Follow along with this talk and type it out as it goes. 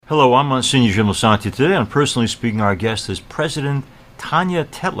Hello, I'm Monsignor Jim Lasanti. Today, on Personally Speaking, our guest is President Tanya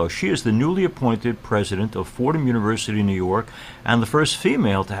Tetlow. She is the newly appointed president of Fordham University, New York, and the first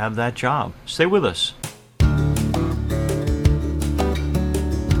female to have that job. Stay with us.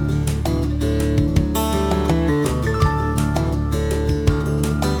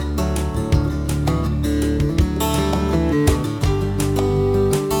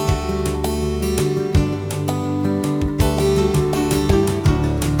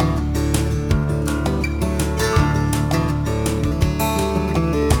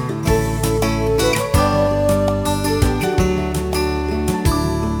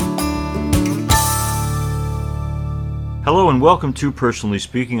 Hello and welcome to Personally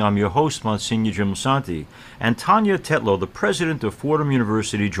Speaking. I'm your host, Monsignor Jim Lasanti, and Tanya Tetlow, the president of Fordham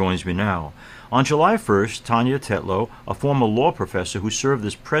University, joins me now. On July 1st, Tanya Tetlow, a former law professor who served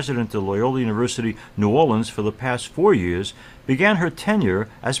as president of Loyola University, New Orleans for the past 4 years, began her tenure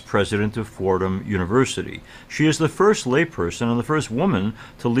as president of Fordham University. She is the first layperson and the first woman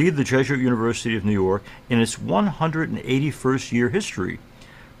to lead the Jesuit University of New York in its 181st year history.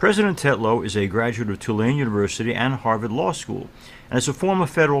 President Tetlow is a graduate of Tulane University and Harvard Law School, and is a former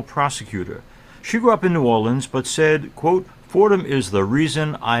federal prosecutor. She grew up in New Orleans, but said, quote, "Fordham is the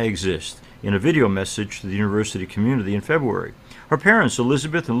reason I exist," in a video message to the university community in February. Her parents,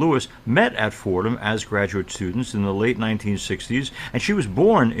 Elizabeth and Louis, met at Fordham as graduate students in the late 1960s, and she was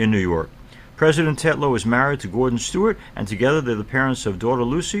born in New York. President Tetlow is married to Gordon Stewart, and together they're the parents of daughter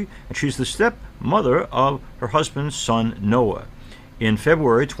Lucy, and she's the stepmother of her husband's son, Noah. In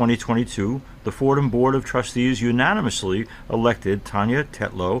February 2022, the Fordham Board of Trustees unanimously elected Tanya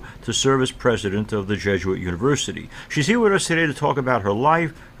Tetlow to serve as president of the Jesuit University. She's here with us today to talk about her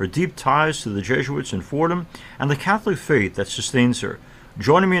life, her deep ties to the Jesuits in Fordham, and the Catholic faith that sustains her.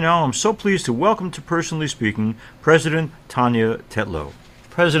 Joining me now, I'm so pleased to welcome to Personally Speaking, President Tanya Tetlow.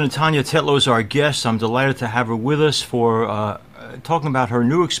 President Tanya Tetlow is our guest. I'm delighted to have her with us for talking about her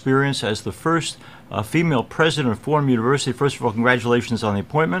new experience as the first female president of Fordham University. First of all, congratulations on the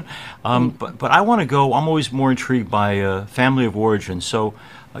appointment. But I want to go, I'm always more intrigued by family of origin. So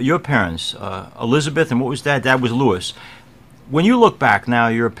your parents, Elizabeth, and what was dad? Dad was Louis. When you look back now,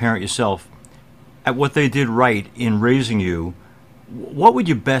 you're a parent yourself, at what they did right in raising you, what would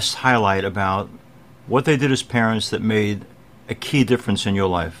you best highlight about what they did as parents that made a key difference in your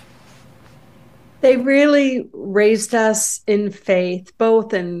life? They really raised us in faith,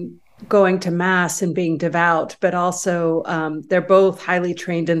 both in going to Mass and being devout, but also they're both highly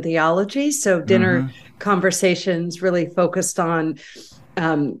trained in theology. So dinner conversations really focused on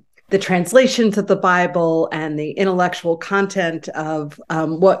the translations of the Bible and the intellectual content of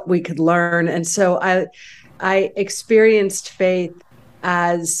what we could learn. And so I experienced faith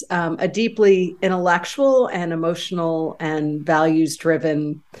as a deeply intellectual and emotional and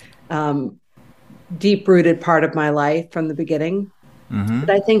values-driven, deep-rooted part of my life from the beginning. But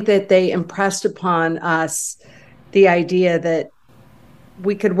I think that they impressed upon us the idea that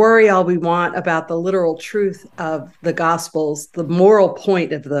we could worry all we want about the literal truth of the Gospels. The moral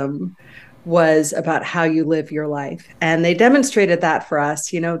point of them was about how you live your life. And they demonstrated that for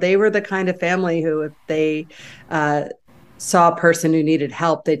us. You know, they were the kind of family who, if they saw a person who needed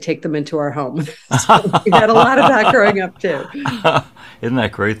help, they'd take them into our home. So we had a lot of that growing up, too. Isn't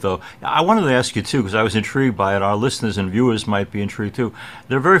that great, though? I wanted to ask you, too, because I was intrigued by it. Our listeners and viewers might be intrigued, too.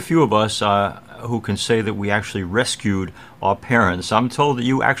 There are very few of us who can say that we actually rescued our parents. I'm told that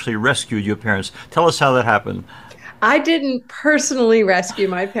you actually rescued your parents. Tell us how that happened. I didn't personally rescue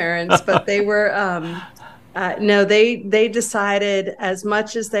my parents, but they were... No, they decided, as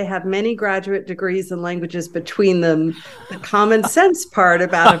much as they have many graduate degrees and languages between them, the common sense part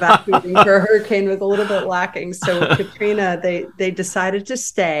about evacuating for a hurricane was a little bit lacking. So with Katrina, they decided to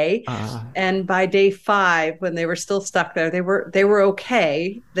stay. And by day 5, when they were still stuck there, they were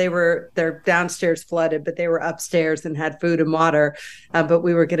okay. Their downstairs flooded, but they were upstairs and had food and water. But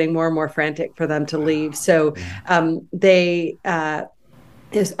we were getting more and more frantic for them to leave. So they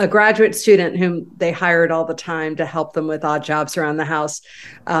is a graduate student whom they hired all the time to help them with odd jobs around the house,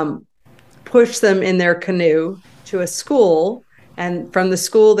 pushed them in their canoe to a school. And from the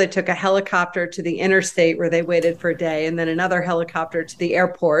school, they took a helicopter to the interstate where they waited for a day, and then another helicopter to the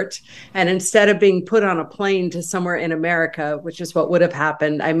airport. And instead of being put on a plane to somewhere in America, which is what would have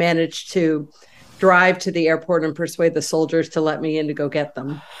happened, I managed to drive to the airport and persuade the soldiers to let me in to go get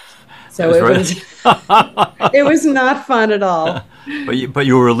them. So it was not fun at all. But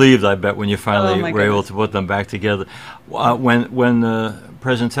you were relieved, I bet, when you finally were able goodness. to put them back together. When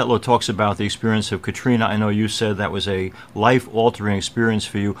President Tetlow talks about the experience of Katrina, I know you said that was a life-altering experience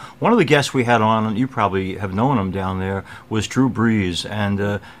for you. One of the guests we had on, and you probably have known him down there, was Drew Brees,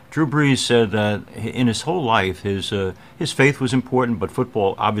 and Drew Brees said that in his whole life, his faith was important, but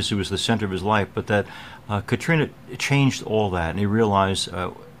football obviously was the center of his life. But that Katrina changed all that, and he realized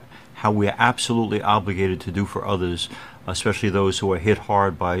how we are absolutely obligated to do for others, especially those who are hit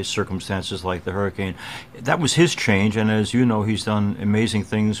hard by circumstances like the hurricane. That was his change, and as you know, he's done amazing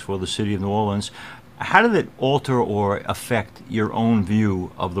things for the city of New Orleans. How did it alter or affect your own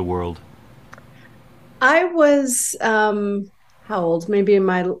view of the world? I was how old? Maybe in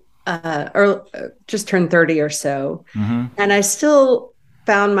my early, just turned 30 or so. Mm-hmm. And I still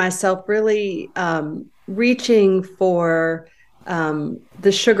found myself really reaching for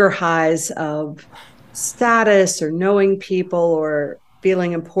the sugar highs of status or knowing people or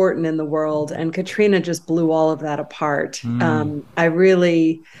feeling important in the world. And Katrina just blew all of that apart. I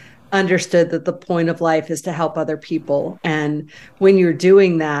really understood that the point of life is to help other people. And when you're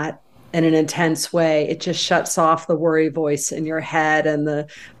doing that in an intense way, it just shuts off the worry voice in your head and the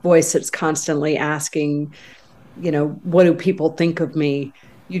voice that's constantly asking, what do people think of me?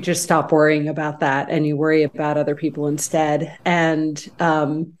 You just stop worrying about that and you worry about other people instead. And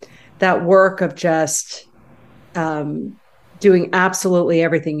that work of just doing absolutely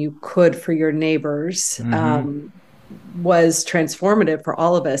everything you could for your neighbors was transformative for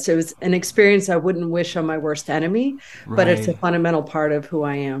all of us. It was an experience I wouldn't wish on my worst enemy, but it's a Right. fundamental part of who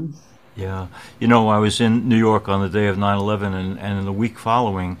I am. Yeah. I was in New York on the day of 9/11, and in the week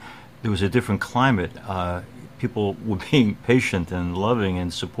following, there was a different climate. People were being patient and loving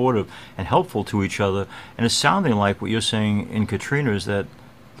and supportive and helpful to each other. And it's sounding like what you're saying in Katrina is that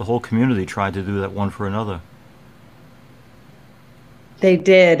the whole community tried to do that one for another. They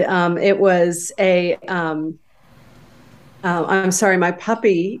did. It was I'm sorry, my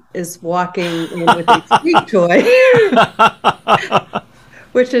puppy is walking in with a squeak toy,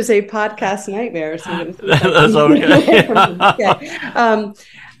 which is a podcast nightmare. So I'm going to see if I That's can get away from him. okay. Okay.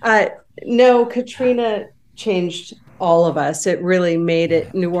 Uh, no, Katrina changed all of us. It really made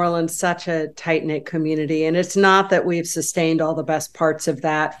it New Orleans such a tight-knit community. And it's not that we've sustained all the best parts of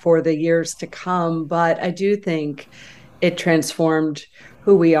that for the years to come, but I do think it transformed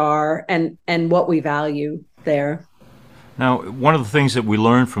who we are and what we value there. Now, one of the things that we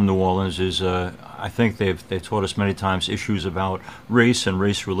learned from New Orleans is, I think they've taught us many times issues about race and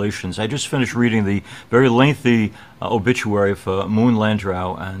race relations. I just finished reading the very lengthy obituary for Moon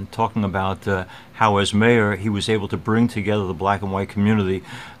Landrieu and talking about how, as mayor, he was able to bring together the black and white community.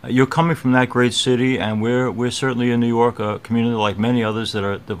 You're coming from that great city, and we're certainly in New York, a community like many others that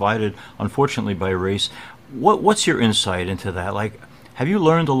are divided, unfortunately, by race. What's your insight into that? Like, have you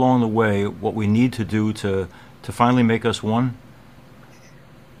learned along the way what we need to do to finally make us one?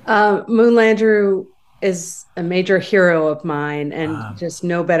 Moon Landrieu is a major hero of mine and just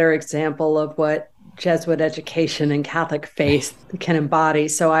no better example of what Jesuit education and Catholic faith can embody.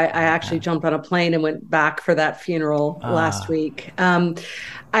 So I actually jumped on a plane and went back for that funeral last week.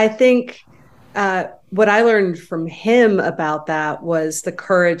 I think what I learned from him about that was the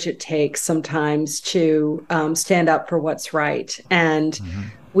courage it takes sometimes to stand up for what's right. And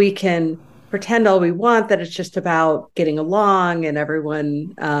we can pretend all we want that it's just about getting along and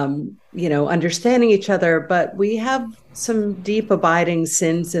everyone, understanding each other. But we have some deep abiding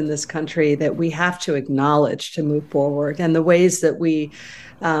sins in this country that we have to acknowledge to move forward. And the ways that we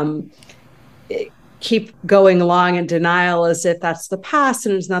keep going along in denial as if that's the past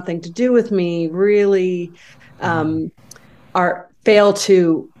and it's nothing to do with me really fail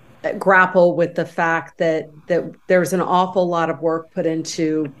to grapple with the fact that there's an awful lot of work put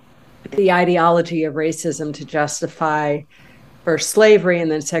into the ideology of racism to justify first slavery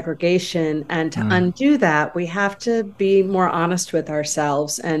and then segregation. And to undo that, we have to be more honest with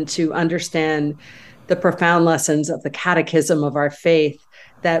ourselves and to understand the profound lessons of the catechism of our faith,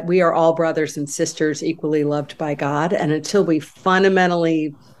 that we are all brothers and sisters equally loved by God. And until we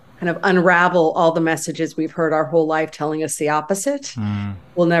fundamentally kind of unravel all the messages we've heard our whole life telling us the opposite,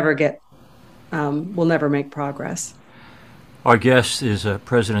 we'll never make progress. Our guest is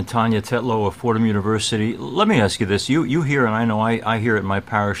President Tanya Tetlow of Fordham University. Let me ask you this. You hear, and I know I hear it in my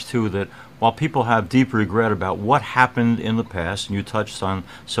parish too, that while people have deep regret about what happened in the past, and you touched on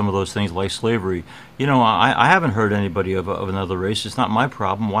some of those things like slavery, I haven't heard anybody of another race. It's not my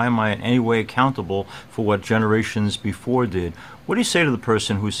problem. Why am I in any way accountable for what generations before did? What do you say to the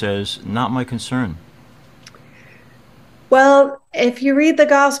person who says, not my concern? Well, if you read the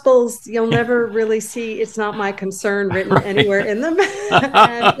Gospels, you'll never really see "It's not my concern" written Right. anywhere in them.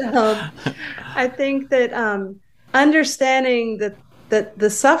 And I think that understanding that the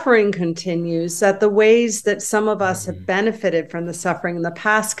suffering continues, that the ways that some of us have benefited from the suffering in the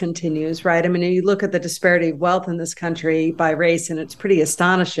past continues, right? I mean, you look at the disparity of wealth in this country by race, and it's pretty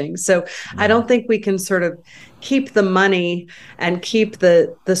astonishing. So I Yeah. don't think we can sort of keep the money and keep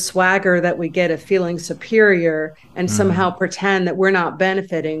the swagger that we get of feeling superior and Hmm. somehow pretend that we're not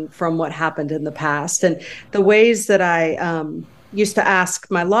benefiting from what happened in the past. And the ways that I used to ask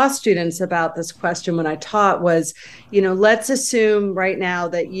my law students about this question when I taught was, let's assume right now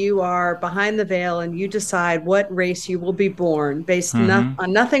that you are behind the veil and you decide what race you will be born based Hmm.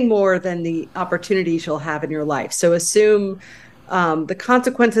 on nothing more than the opportunities you'll have in your life. So assume the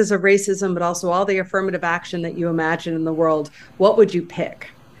consequences of racism, but also all the affirmative action that you imagine in the world. What would you pick?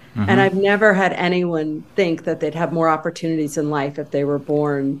 And Hmm. I've never had anyone think that they'd have more opportunities in life if they were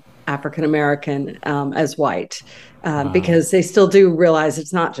born African American as white, Wow. because they still do realize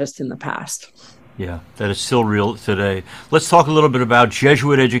it's not just in the past. Yeah, that is still real today. Let's talk a little bit about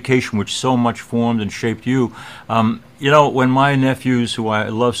Jesuit education, which so much formed and shaped you. When my nephews, who I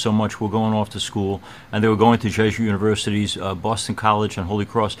love so much, were going off to school and they were going to Jesuit universities, Boston College and Holy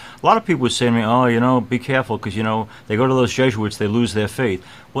Cross, a lot of people would say to me, oh, be careful because, they go to those Jesuits, they lose their faith.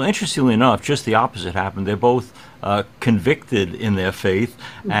 Well, interestingly enough, just the opposite happened. They're both convicted in their faith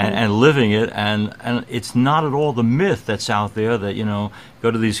and, Mm-hmm. and living it, and it's not at all the myth that's out there that, go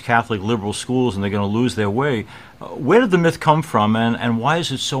to these Catholic liberal schools and they're going to lose their way. Where did the myth come from, and why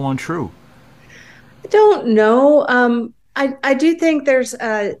is it so untrue? I don't know. I do think there's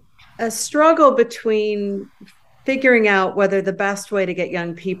a struggle between figuring out whether the best way to get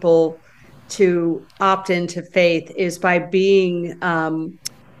young people to opt into faith is by being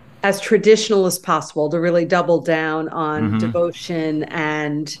as traditional as possible, to really double down on Hmm. devotion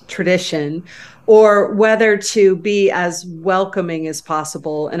and tradition, or whether to be as welcoming as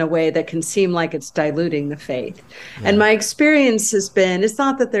possible in a way that can seem like it's diluting the faith. And Yeah. my experience has been, it's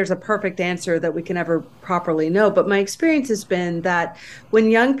not that there's a perfect answer that we can ever properly know, but my experience has been that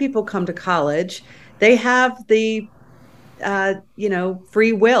when young people come to college, they have the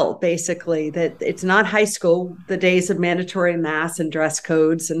free will, basically, that it's not high school, the days of mandatory mass and dress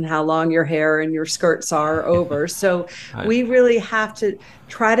codes and how long your hair and your skirts are over. So Right. we really have to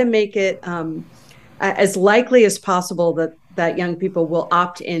try to make it as likely as possible that young people will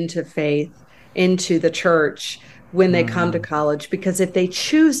opt into faith, into the church when they come to Mm. college, because if they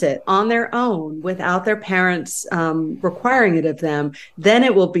choose it on their own without their parents requiring it of them, then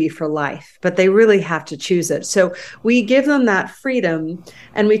it will be for life. But they really have to choose it. So we give them that freedom,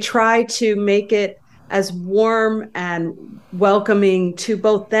 and we try to make it as warm and welcoming to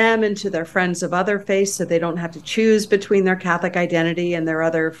both them and to their friends of other faiths, so they don't have to choose between their Catholic identity and their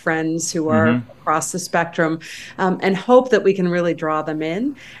other friends who are Hmm. across the spectrum, and hope that we can really draw them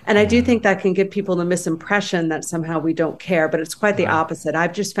in. And I do Yeah. think that can give people the misimpression that somehow we don't care, but it's quite the Right. opposite.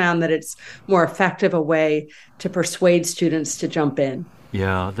 I've just found that it's more effective a way to persuade students to jump in.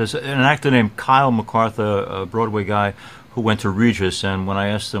 Yeah, there's an actor named Kyle MacArthur, a Broadway guy, who went to Regis, and when I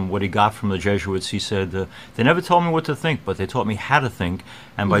asked him what he got from the Jesuits, he said, they never told me what to think, but they taught me how to think,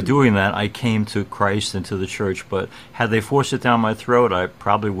 and by Mhm. doing that, I came to Christ and to the church. But had they forced it down my throat, I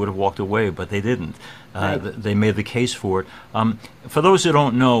probably would have walked away, but they didn't. Right. They made the case for it. For those who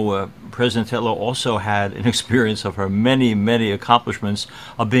don't know, President Tetlow also had an experience of her many, many accomplishments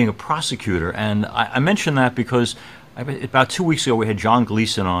of being a prosecutor, and I mention that because about 2 weeks ago, we had John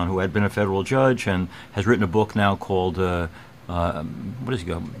Gleason on, who had been a federal judge and has written a book now called what is he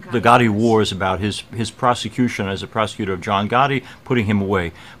called? The Gotti Wars, about his prosecution as a prosecutor of John Gotti, putting him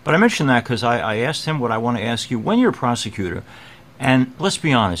away. But I mentioned that because I asked him what I want to ask you. When you're a prosecutor, and let's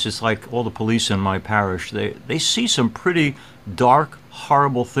be honest, it's like all the police in my parish, they see some pretty dark,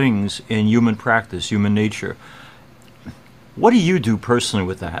 horrible things in human practice, human nature. What do you do personally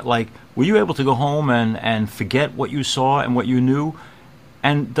with that? Like, were you able to go home and forget what you saw and what you knew?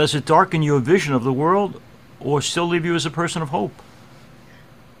 And does it darken your vision of the world or still leave you as a person of hope?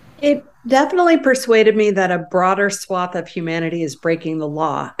 It definitely persuaded me that a broader swath of humanity is breaking the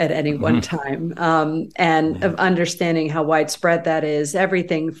law at any one Hmm. time, and Yeah. of understanding how widespread that is.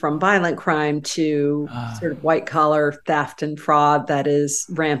 Everything from violent crime to sort of white collar theft and fraud that is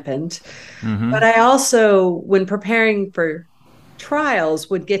rampant. Hmm. But I also, when preparing for trials,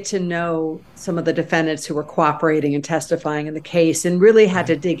 would get to know some of the defendants who were cooperating and testifying in the case, and really had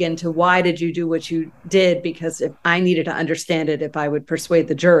Right. to dig into why did you do what you did, because if I needed to understand it, if I would persuade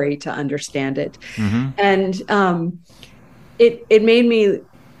the jury to understand it. Hmm. And it made me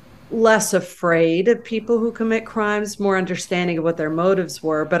less afraid of people who commit crimes, more understanding of what their motives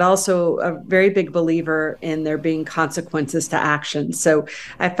were, but also a very big believer in there being consequences to action. So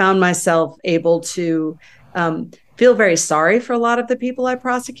I found myself able to feel very sorry for a lot of the people I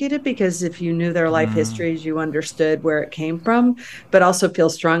prosecuted, because if you knew their life histories, you understood where it came from, but also feel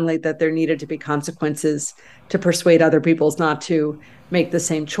strongly that there needed to be consequences to persuade other peoples not to make the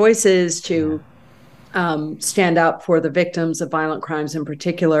same choices, to stand up for the victims of violent crimes in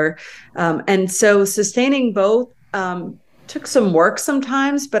particular. And so sustaining both took some work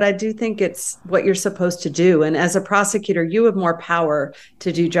sometimes, but I do think it's what you're supposed to do. And as a prosecutor, you have more power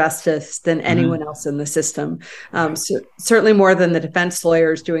to do justice than anyone else in the system. So certainly more than the defense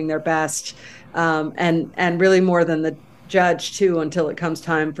lawyers doing their best, and really more than the judge too, until it comes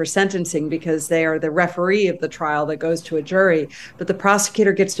time for sentencing, because they are the referee of the trial that goes to a jury. But the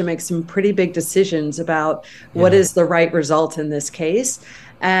prosecutor gets to make some pretty big decisions about what is the right result in this case.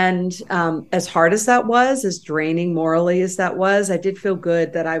 And as hard as that was, as draining morally as that was, I did feel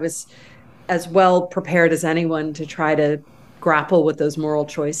good that I was as well prepared as anyone to try to grapple with those moral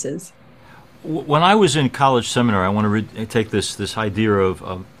choices. When I was in college seminary, I want to take this idea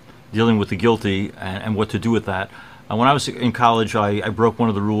of dealing with the guilty and what to do with that. When I was in college, I broke one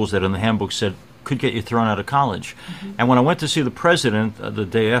of the rules that in the handbook said could get you thrown out of college. And when I went to see the president the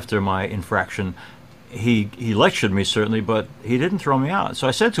day after my infraction, he lectured me, certainly, but he didn't throw me out. So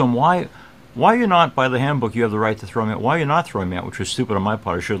I said to him, why are you not, by the handbook, you have the right to throw me out. Why are you not throwing me out? Which was stupid on my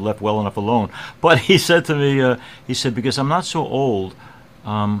part. I should have left well enough alone. But he said to me, he said, because I'm not so old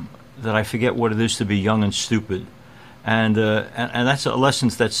that I forget what it is to be young and stupid. And that's a lesson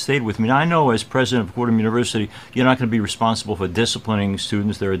that stayed with me. Now, I know as president of Fordham University, you're not going to be responsible for disciplining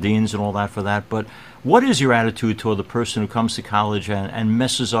students. There are deans and all that for that. But what is your attitude toward the person who comes to college and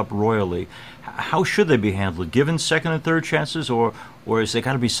messes up royally? How should they be handled? Given second and third chances, or is there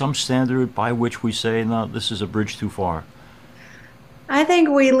got to be some standard by which we say, no, this is a bridge too far? I think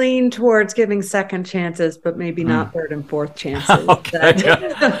we lean towards giving second chances, but maybe not third and fourth chances. Okay.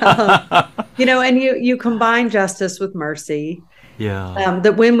 And you combine justice with mercy. Yeah.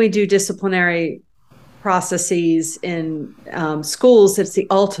 That when we do disciplinary processes in schools, it's the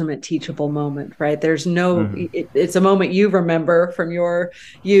ultimate teachable moment, right? There's no, it's a moment you remember from your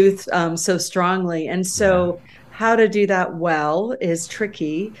youth so strongly. And so how to do that well is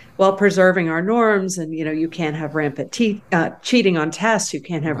tricky while preserving our norms. And, you can't have rampant cheating on tests. You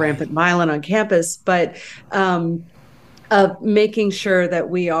can't have rampant violence on campus, but making sure that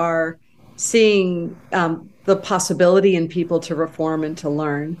we are seeing the possibility in people to reform and to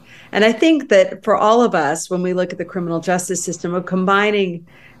learn. And I think that for all of us, when we look at the criminal justice system, of combining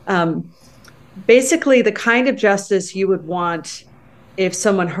basically the kind of justice you would want if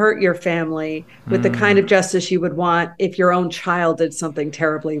someone hurt your family with the kind of justice you would want if your own child did something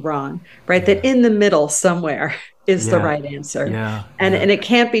terribly wrong, right? That in the middle somewhere is the right answer. And it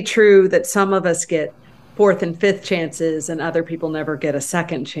can't be true that some of us get fourth and fifth chances and other people never get a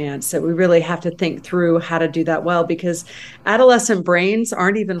second chance. So we really have to think through how to do that well, because adolescent brains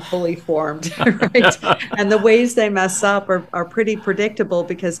aren't even fully formed, right? And the ways they mess up are pretty predictable,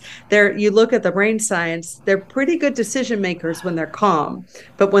 because you look at the brain science, they're pretty good decision makers when they're calm,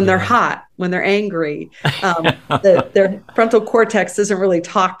 but when they're hot, when they're angry, their frontal cortex doesn't really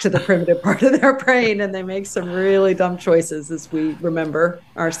talk to the primitive part of their brain, and they make some really dumb choices, as we remember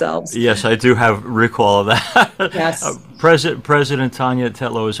ourselves. Yes, I do have recall of that. Yes. President Tanya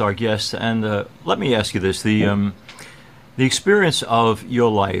Tetlow is our guest, and let me ask you this: the experience of your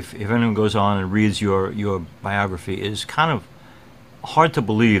life, if anyone goes on and reads your biography, is kind of hard to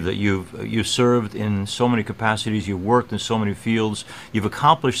believe that you've served in so many capacities, you've worked in so many fields, you've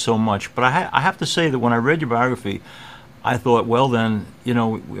accomplished so much. But I have to say that when I read your biography, I thought, well, then,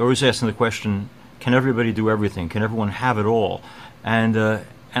 we're always asking the question, can everybody do everything? Can everyone have it all? And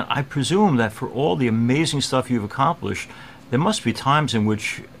I presume that for all the amazing stuff you've accomplished, there must be times in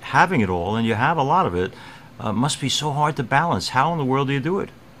which having it all, and you have a lot of it, must be so hard to balance. How in the world do you do it?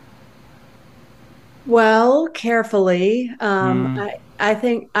 Well, carefully. I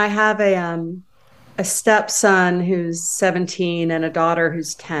think I have a stepson who's 17 and a daughter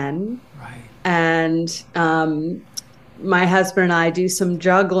who's 10. Right. And my husband and I do some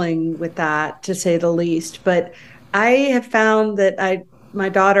juggling with that, to say the least. But I have found that my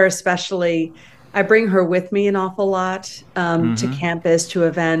daughter especially, I bring her with me an awful lot to campus, to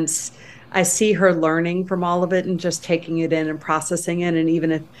events. I see her learning from all of it and just taking it in and processing it. And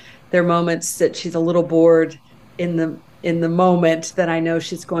even if there are moments that she's a little bored in the moment, that I know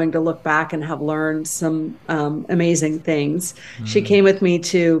she's going to look back and have learned some amazing things. She came with me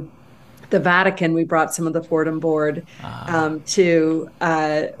to the Vatican, we brought some of the Fordham board to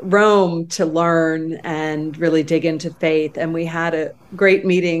Rome to learn and really dig into faith. And we had a great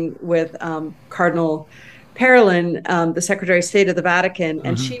meeting with Cardinal Parolin, the Secretary of State of the Vatican,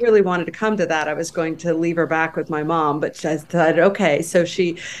 and she really wanted to come to that. I was going to leave her back with my mom, but I thought, okay. So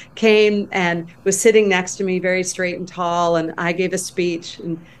she came and was sitting next to me, very straight and tall, and I gave a speech,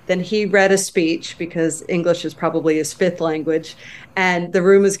 and then he read a speech because English is probably his fifth language, and the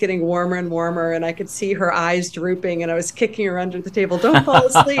room was getting warmer and warmer, and I could see her eyes drooping, and I was kicking her under the table. Don't fall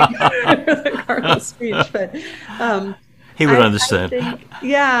asleep. The Cardinal's speech, but he would understand.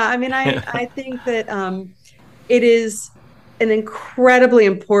 I think that it is an incredibly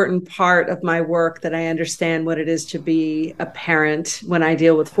important part of my work that I understand what it is to be a parent. When I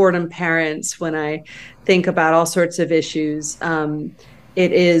deal with Fordham parents, when I think about all sorts of issues,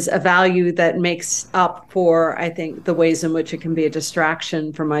 it is a value that makes up for, I think, the ways in which it can be a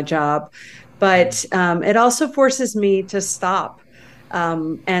distraction from my job. But it also forces me to stop.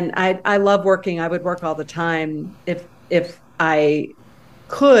 And I love working. I would work all the time if I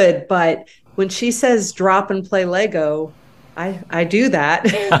could, but when she says drop and play Lego, I do that.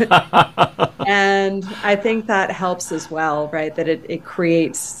 And I think that helps as well, right? That it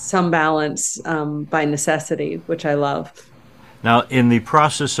creates some balance by necessity, which I love. Now, in the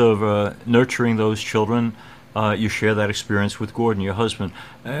process of nurturing those children, you share that experience with Gordon, your husband.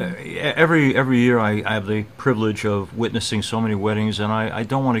 Every year I have the privilege of witnessing so many weddings, and I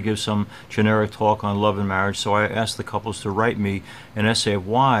don't want to give some generic talk on love and marriage, so I ask the couples to write me an essay of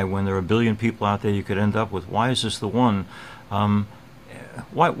why, when there are a billion people out there you could end up with, why is this the one?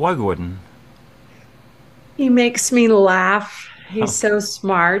 Why Gordon? He makes me laugh. He's so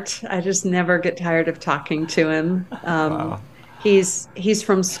smart. I just never get tired of talking to him. Wow. He's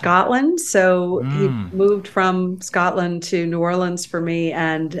from Scotland, so he moved from Scotland to New Orleans for me,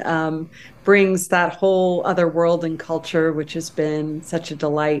 and brings that whole other world and culture, which has been such a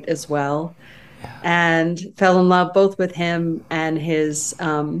delight as well. Yeah. And fell in love both with him and his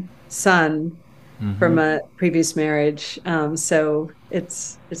son from a previous marriage. So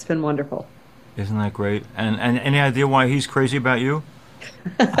it's been wonderful. Isn't that great? And any idea why he's crazy about you?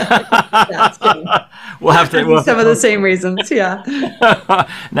 We'll have to some of the same reasons. Yeah.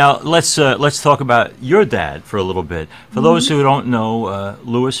 Now let's talk about your dad for a little bit. For those who don't know,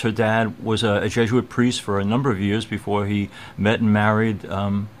 Louis, her dad, was a Jesuit priest for a number of years before he met and married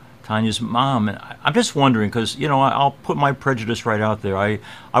Tanya's mom. And I'm just wondering, because I'll put my prejudice right out there. I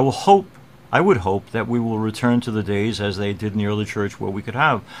would hope that we will return to the days as they did in the early church, where we could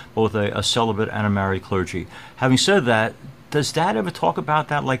have both a celibate and a married clergy. Having said that, does Dad ever talk about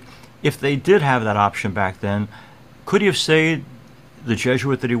that? Like, if they did have that option back then, could he have stayed the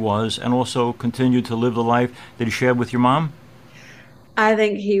Jesuit that he was and also continued to live the life that he shared with your mom? I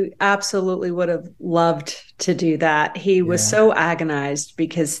think he absolutely would have loved to do that. He was so agonized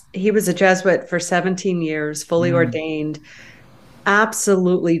because he was a Jesuit for 17 years, fully ordained,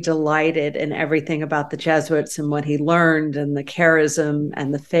 absolutely delighted in everything about the Jesuits and what he learned and the charism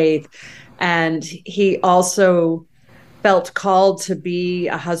and the faith. And he also felt called to be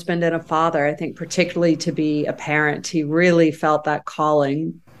a husband and a father, I think particularly to be a parent. He really felt that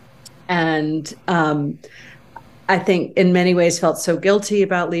calling. And I think in many ways felt so guilty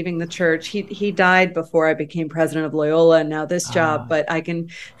about leaving the church. He died before I became president of Loyola and now this job, but I can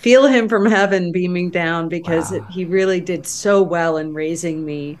feel him from heaven beaming down because he really did so well in raising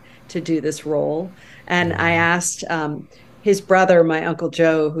me to do this role. And I asked his brother, my Uncle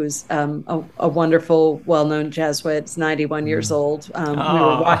Joe, who's a wonderful, well-known Jesuit, is 91 years old. We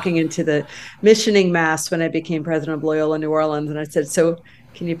were walking into the missioning mass when I became president of Loyola New Orleans, and I said, "So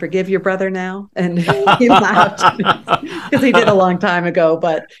can you forgive your brother now?" And he laughed because he did a long time ago,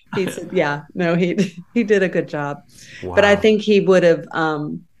 but he said, "Yeah, no, he did a good job." Wow. But I think he would have,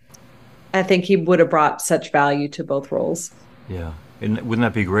 brought such value to both roles. Yeah. And wouldn't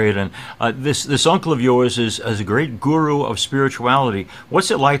that be great? And this uncle of yours is a great guru of spirituality.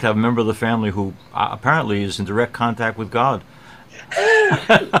 What's it like to have a member of the family who apparently is in direct contact with God?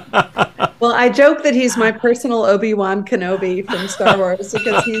 Well, I joke that he's my personal Obi-Wan Kenobi from Star Wars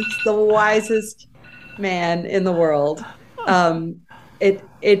because he's the wisest man in the world.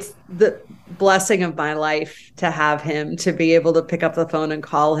 It's the blessing of my life to have him, to be able to pick up the phone and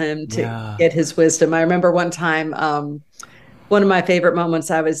call him to get his wisdom. I remember one time, one of my favorite moments,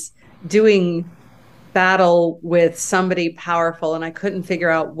 I was doing battle with somebody powerful and I couldn't figure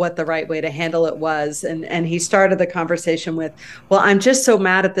out what the right way to handle it was. And he started the conversation with, "Well, I'm just so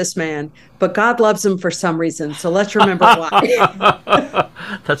mad at this man, but God loves him for some reason. So let's remember why."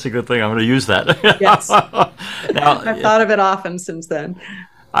 That's a good thing. I'm going to use that. Yes. Now, I've thought of it often since then.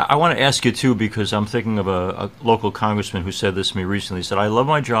 I want to ask you, too, because I'm thinking of a local congressman who said this to me recently. He said, I love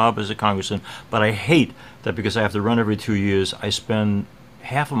my job as a congressman, but I hate that because I have to run every 2 years, I spend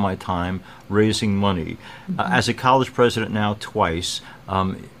half of my time raising money. As a college president now twice,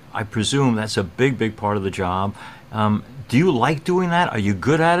 I presume that's a big, big part of the job. Do you like doing that? Are you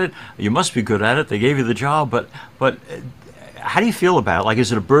good at it? You must be good at it. They gave you the job, but how do you feel about it? Like,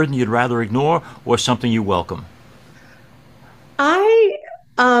 is it a burden you'd rather ignore or something you welcome?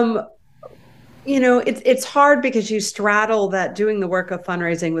 It's hard because you straddle that doing the work of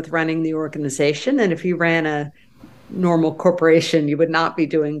fundraising with running the organization. And if you ran a normal corporation, you would not be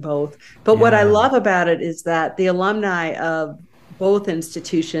doing both. But what I love about it is that the alumni of both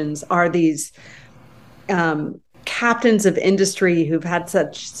institutions are these captains of industry who've had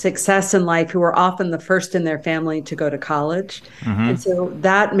such success in life, who are often the first in their family to go to college. And so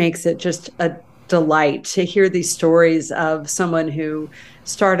that makes it just a delight to hear these stories of someone who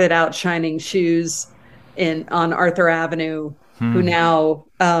started out shining shoes on Arthur Avenue, who now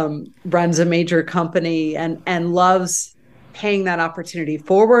runs a major company and loves paying that opportunity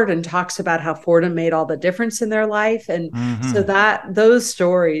forward and talks about how Fordham made all the difference in their life. And so those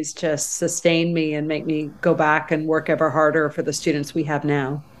stories just sustain me and make me go back and work ever harder for the students we have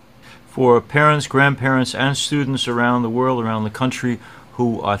now. For parents, grandparents, and students around the world, around the country,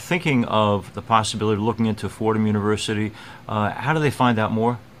 who are thinking of the possibility of looking into Fordham University, how do they find out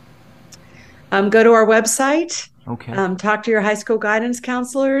more? Go to our website. Okay. Talk to your high school guidance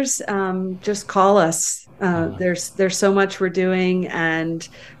counselors. Just call us. There's so much we're doing, and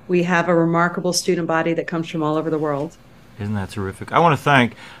we have a remarkable student body that comes from all over the world. Isn't that terrific? I want to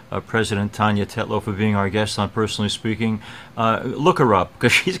thank President Tanya Tetlow for being our guest on Personally Speaking. Look her up,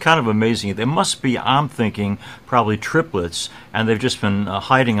 because she's kind of amazing. There must be, I'm thinking, probably triplets, and they've just been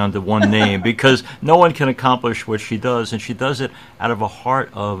hiding under one name, because no one can accomplish what she does, and she does it out of a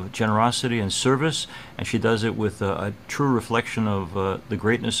heart of generosity and service, and she does it with a true reflection of the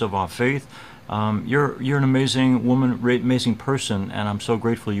greatness of our faith. You're an amazing woman, amazing person, and I'm so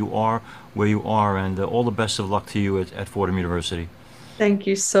grateful you are where you are, and all the best of luck to you at Fordham University. Thank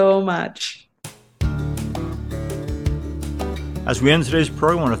you so much. As we end today's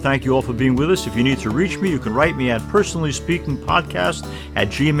program, I want to thank you all for being with us. If you need to reach me, you can write me at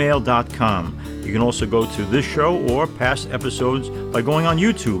personallyspeakingpodcast@gmail.com. You can also go to this show or past episodes by going on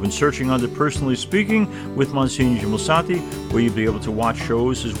YouTube and searching under Personally Speaking with Monsignor Jim Lisante, where you'll be able to watch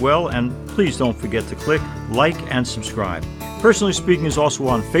shows as well. And please don't forget to click like and subscribe. Personally Speaking is also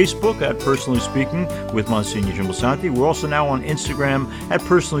on Facebook at Personally Speaking with Monsignor Jim Lisante. We're also now on Instagram at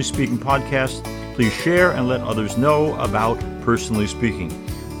Personally Speaking Podcast. Please share and let others know about Personally Speaking.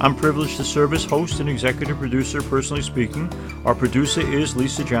 I'm privileged to serve as host and executive producer, Personally Speaking. Our producer is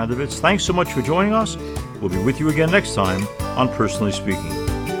Lisa Jandovitz. Thanks so much for joining us. We'll be with you again next time on Personally Speaking.